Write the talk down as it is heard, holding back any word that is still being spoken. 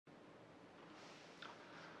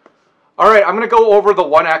All right, I'm going to go over the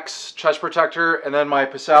 1X chest protector and then my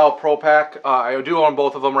Passau Pro Pack. I do own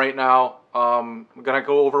both of them right now. I'm going to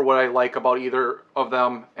go over what I like about either of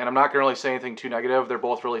them, and I'm not going to really say anything too negative. They're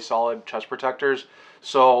both really solid chest protectors.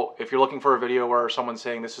 So if you're looking for a video where someone's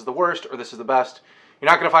saying this is the worst or this is the best, you're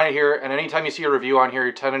not going to find it here. And anytime you see a review on here,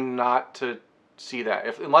 you're tending not to see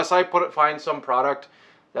that. Unless I find some product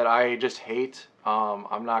that I just hate,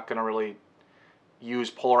 I'm not going to really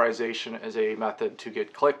use polarization as a method to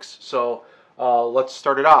get clicks. So let's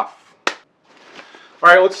start it off. All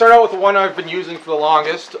right, let's start out with the one I've been using for the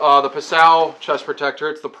longest, the Passau chest protector.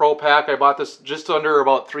 It's the Pro Pack. I bought this just under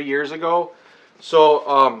about 3 years ago.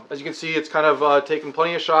 So as you can see, it's kind of taken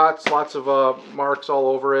plenty of shots, lots of marks all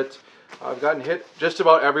over it. I've gotten hit just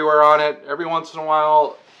about everywhere on it. Every once in a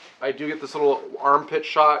while, I do get this little armpit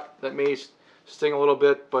shot that may sting a little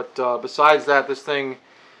bit, but besides that, this thing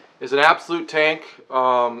is an absolute tank.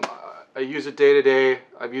 I use it day to day.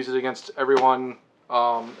 I've used it against everyone,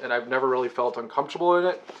 and I've never really felt uncomfortable in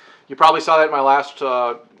it. You probably saw that in my last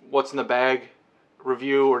what's in the bag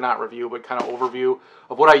review, or not review, but kind of overview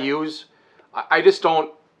of what I use. I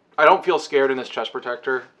don't feel scared in this chest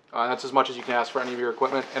protector. That's as much as you can ask for any of your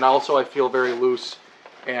equipment. And also I feel very loose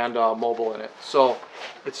and mobile in it. So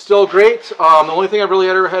it's still great. The only thing I've really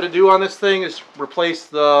ever had to do on this thing is replace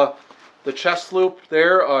the chest loop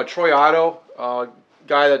there. Troy Otto,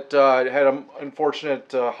 guy that had an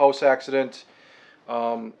unfortunate house accident.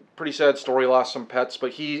 Pretty sad story, lost some pets,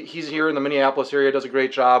 but he's here in the Minneapolis area, does a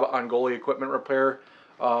great job on goalie equipment repair.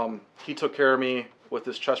 He took care of me with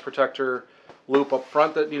this chest protector loop up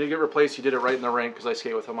front that needed to get replaced. He did it right in the rink because I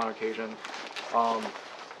skate with him on occasion.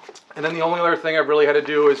 And then the only other thing I've really had to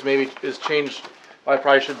do is change. I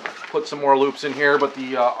probably should put some more loops in here, but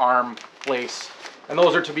the arm lace. And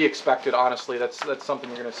those are to be expected, honestly. That's something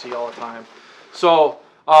you're going to see all the time. So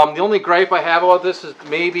the only gripe I have about this is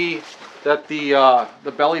maybe that the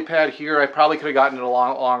belly pad here, I probably could have gotten it a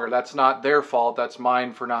lot longer. That's not their fault. That's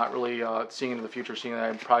mine for not really seeing into the future, seeing that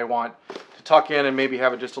I probably want to tuck in and maybe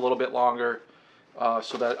have it just a little bit longer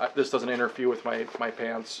so that this doesn't interfere with my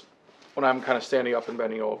pants when I'm kind of standing up and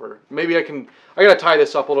bending over. Maybe I got to tie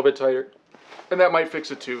this up a little bit tighter, and that might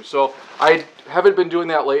fix it too. So I haven't been doing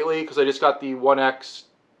that lately because I just got the 1X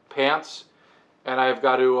pants, and I've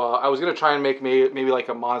got to, I was going to try and make maybe like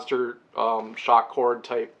a monster shock cord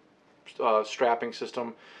type strapping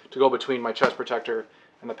system to go between my chest protector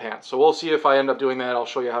and the pants. So we'll see if I end up doing that. I'll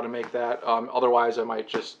show you how to make that. Otherwise, I might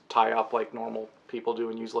just tie up like normal people do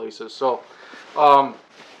and use laces. So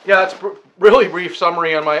yeah, that's really brief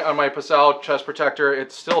summary on my Passau chest protector.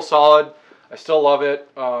 It's still solid. I still love it.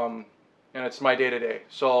 And it's my day-to-day.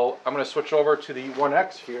 So I'm going to switch over to the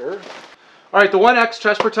 1X here. All right, the 1X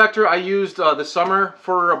chest protector I used this summer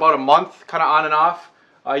for about a month, kind of on and off.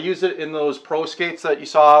 I used it in those pro skates that you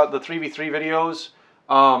saw, the 3v3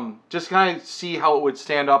 videos. Just kind of see how it would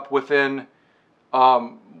stand up within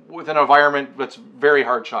an environment that's very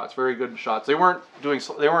hard shots, very good shots. They weren't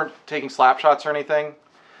taking slap shots or anything,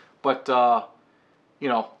 but you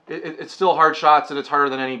know, it's still hard shots, and it's harder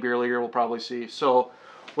than any beer leaguer will probably see. So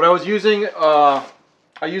what I was using, I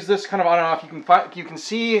use this kind of on and off. You can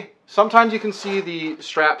see, sometimes you can see the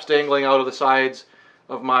straps dangling out of the sides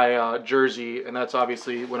of my jersey, and that's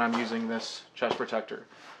obviously when I'm using this chest protector.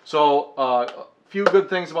 So a few good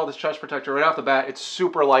things about this chest protector. Right off the bat, it's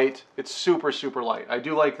super light. It's super, super light. I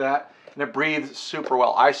do like that, and it breathes super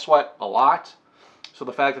well. I sweat a lot, so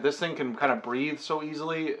the fact that this thing can kind of breathe so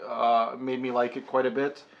easily made me like it quite a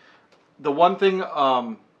bit. The one thing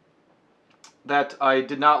that I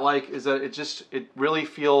did not like is that it really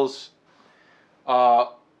feels,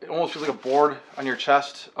 it almost feels like a board on your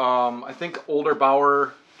chest. I think older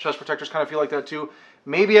Bauer chest protectors kind of feel like that too.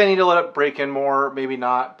 Maybe I need to let it break in more, maybe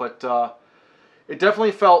not, but it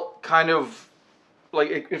definitely felt kind of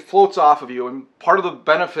like it floats off of you. And part of the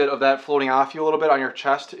benefit of that floating off you a little bit on your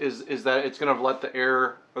chest is that it's going to let the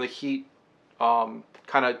air or the heat kind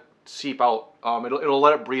of seep out. It'll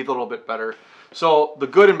let it breathe a little bit better. So the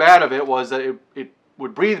good and bad of it was that it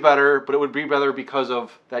would breathe better, but it would breathe better because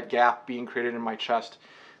of that gap being created in my chest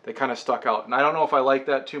that kind of stuck out. And I don't know if I like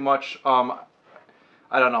that too much. I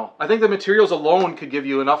don't know. I think the materials alone could give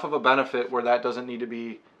you enough of a benefit where that doesn't need to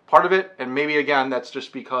be part of it. And maybe again, that's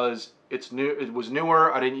just because it's new. It was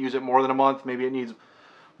newer. I didn't use it more than a month. Maybe it needs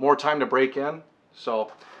more time to break in. So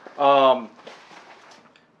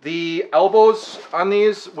the elbows on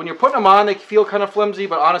these, when you're putting them on, they feel kind of flimsy,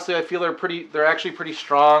 but honestly, I feel they're actually pretty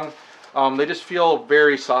strong. They just feel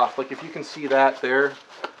very soft. Like if you can see that there,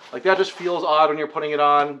 like that just feels odd when you're putting it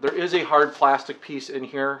on. There is a hard plastic piece in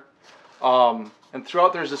here. And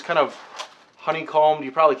throughout there's this kind of honeycombed.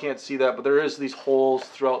 You probably can't see that, but there is these holes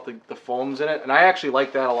throughout the foams in it, and I actually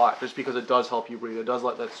like that a lot, just because it does help you breathe. It does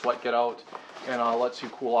let that sweat get out, and lets you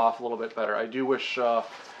cool off a little bit better. I do wish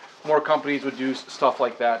more companies would do stuff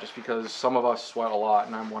like that, just because some of us sweat a lot,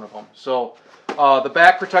 and I'm one of them. So the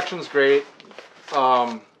back protection is great.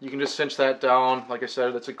 You can just cinch that down. Like I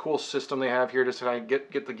said, that's a cool system they have here, just to kind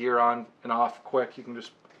of get the gear on and off quick. You can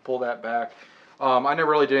just pull that back. I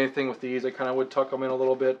never really did anything with these. I kind of would tuck them in a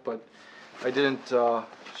little bit, but I didn't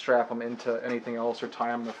strap them into anything else or tie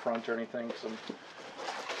them in the front or anything, because I'm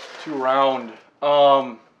too round.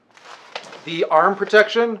 The arm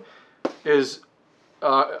protection is,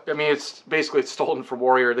 I mean, it's stolen from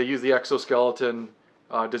Warrior. They use the exoskeleton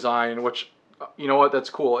design, which, you know what, that's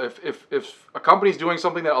cool. If a company's doing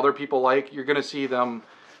something that other people like, you're going to see them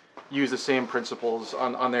use the same principles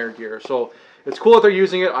on their gear. So it's cool that they're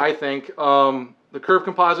using it, I think. The curved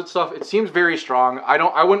composite stuff, it seems very strong.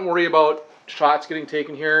 I wouldn't worry about shots getting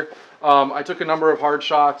taken here. I took a number of hard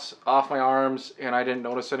shots off my arms, and I didn't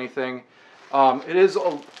notice anything.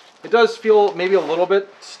 It does feel maybe a little bit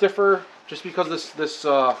stiffer, just because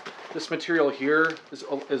this material here is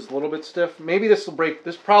a little bit stiff. Maybe this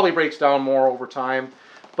probably breaks down more over time,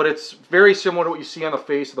 but it's very similar to what you see on the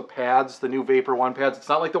face of the pads, the new Vapor 1 pads. It's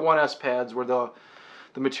not like the 1S pads where the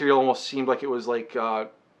material almost seemed like it was like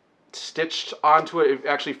stitched onto it. It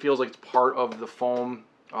actually feels like it's part of the foam,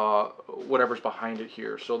 whatever's behind it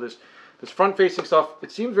here. So this front-facing stuff,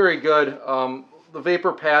 it seems very good. The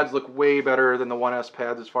Vapor pads look way better than the 1S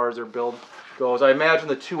pads as far as their build goes. I imagine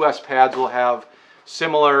the 2S pads will have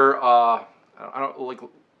similar, I don't like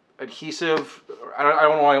adhesive. I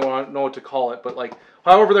don't know what to call it, but like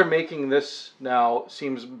however they're making this now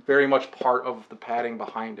seems very much part of the padding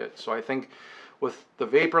behind it. So I think with the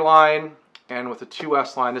Vapor line and with the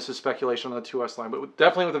 2S line, this is speculation on the 2S line, but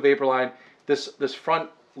definitely with the Vapor line, this front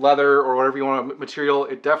leather or whatever you want material,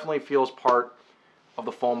 it definitely feels part of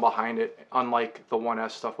the foam behind it, unlike the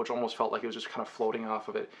 1S stuff, which almost felt like it was just kind of floating off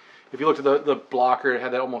of it. If you looked at the blocker, it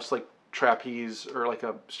had that almost like trapeze or like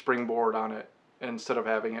a springboard on it, instead of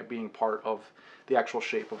having it being part of the actual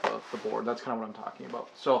shape of the board. That's kind of what I'm talking about.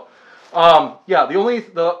 So yeah,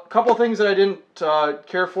 the couple things that I didn't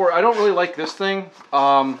care for, I don't really like this thing.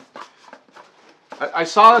 I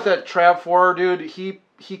saw that Trav4 dude,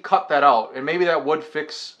 he cut that out, and maybe that would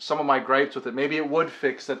fix some of my gripes with it. Maybe it would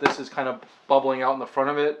fix that this is kind of bubbling out in the front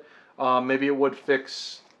of it. Maybe it would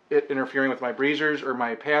fix it interfering with my breezers or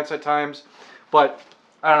my pants at times. But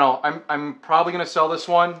I don't know. I'm probably gonna sell this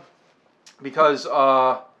one because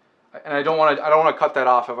and I don't want to cut that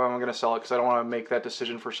off if I'm gonna sell it, because I don't want to make that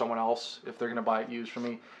decision for someone else if they're gonna buy it used from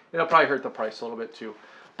me. It'll probably hurt the price a little bit too.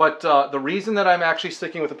 But the reason that I'm actually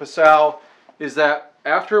sticking with the Passau is that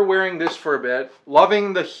after wearing this for a bit,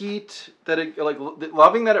 loving the heat that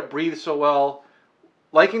loving that it breathes so well,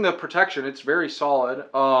 liking the protection, it's very solid.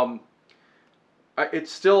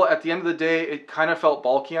 It's still, at the end of the day, it kind of felt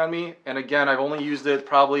bulky on me. And again, I've only used it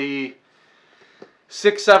probably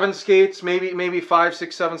 6, 7 skates, maybe 5,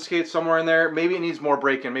 6, 7 skates, somewhere in there. Maybe it needs more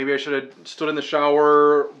break-in. Maybe I should have stood in the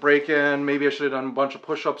shower, break-in. Maybe I should have done a bunch of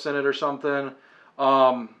push-ups in it or something.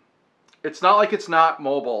 It's not like it's not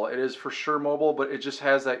mobile. It is for sure mobile, but it just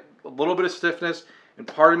has that a little bit of stiffness. And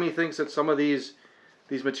part of me thinks that some of these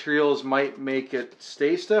materials might make it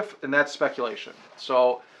stay stiff, and that's speculation.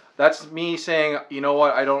 So that's me saying, you know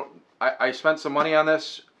what, I spent some money on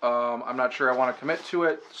this. I'm not sure I want to commit to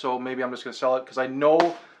it, so maybe I'm just going to sell it, because I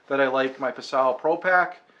know that I like my Passau Pro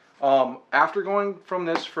Pack. After going from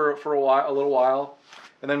this for a little while,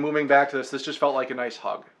 and then moving back to this just felt like a nice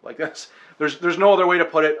hug. Like there's no other way to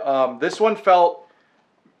put it. This one felt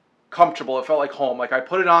comfortable. It felt like home. Like I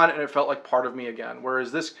put it on and it felt like part of me again.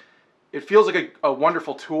 Whereas this, it feels like a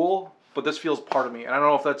wonderful tool, but this feels part of me. And I don't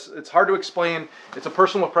know if it's hard to explain. It's a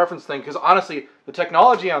personal preference thing, because honestly, the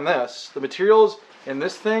technology on this, the materials in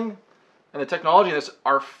this thing, and the technology in this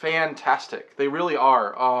are fantastic. They really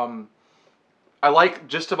are. I like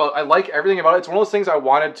everything about it. It's one of those things I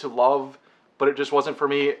wanted to love, but it just wasn't for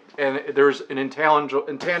me. And there's an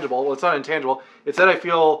intangible. Well, it's not intangible. It's that I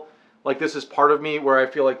feel like this is part of me, where I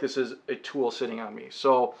feel like this is a tool sitting on me.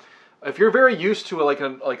 So if you're very used to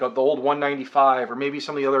the old 195, or maybe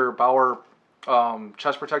some of the other Bauer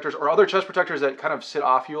chest protectors, or other chest protectors that kind of sit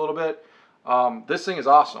off you a little bit, this thing is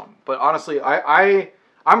awesome. But honestly,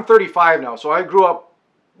 I'm 35 now, so I grew up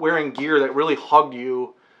wearing gear that really hugged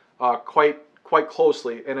you quite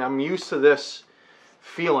closely, and I'm used to this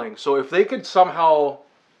feeling. So if they could somehow,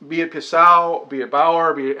 be it Passau, be it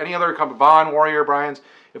Bauer, be it any other company, Vaughn, Warrior, Brian's,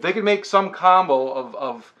 if they could make some combo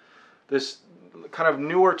of this kind of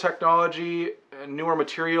newer technology newer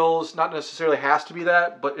materials, not necessarily has to be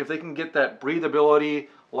that, but if they can get that breathability,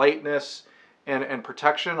 lightness, and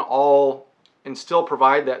protection all, and still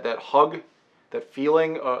provide that hug, that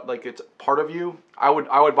feeling like it's part of you, I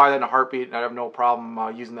would buy that in a heartbeat, and I'd have no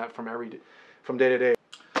problem using that from day to day.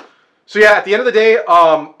 So yeah, at the end of the day,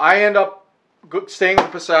 I end up staying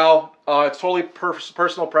with Passau. It's totally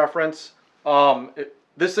personal preference.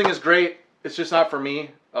 This thing is great. It's just not for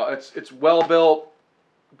me. It's well built,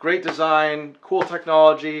 great design, cool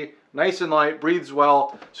technology, nice and light, breathes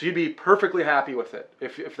well. So you'd be perfectly happy with it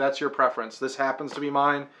if that's your preference. This happens to be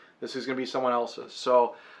mine. This is going to be someone else's.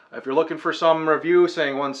 So if you're looking for some review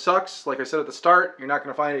saying one sucks, like I said at the start, you're not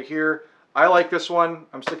going to find it here. I like this one.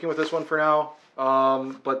 I'm sticking with this one for now.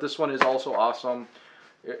 But this one is also awesome.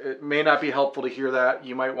 It may not be helpful to hear that.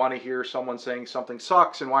 You might want to hear someone saying something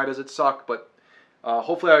sucks and why does it suck. But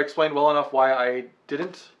hopefully I explained well enough why I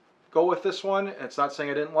didn't go with this one. And it's not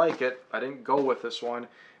saying I didn't like it. I didn't go with this one.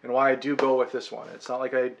 And why I do go with this one. It's not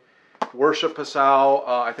like I worship Passau.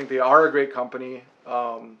 I think they are a great company.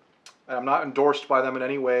 And I'm not endorsed by them in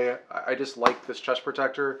any way. I just like this chest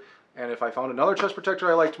protector. And if I found another chest protector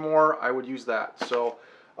I liked more, I would use that. So,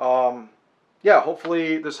 yeah,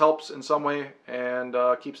 hopefully this helps in some way. And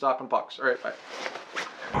keep stopping pucks. All right, bye.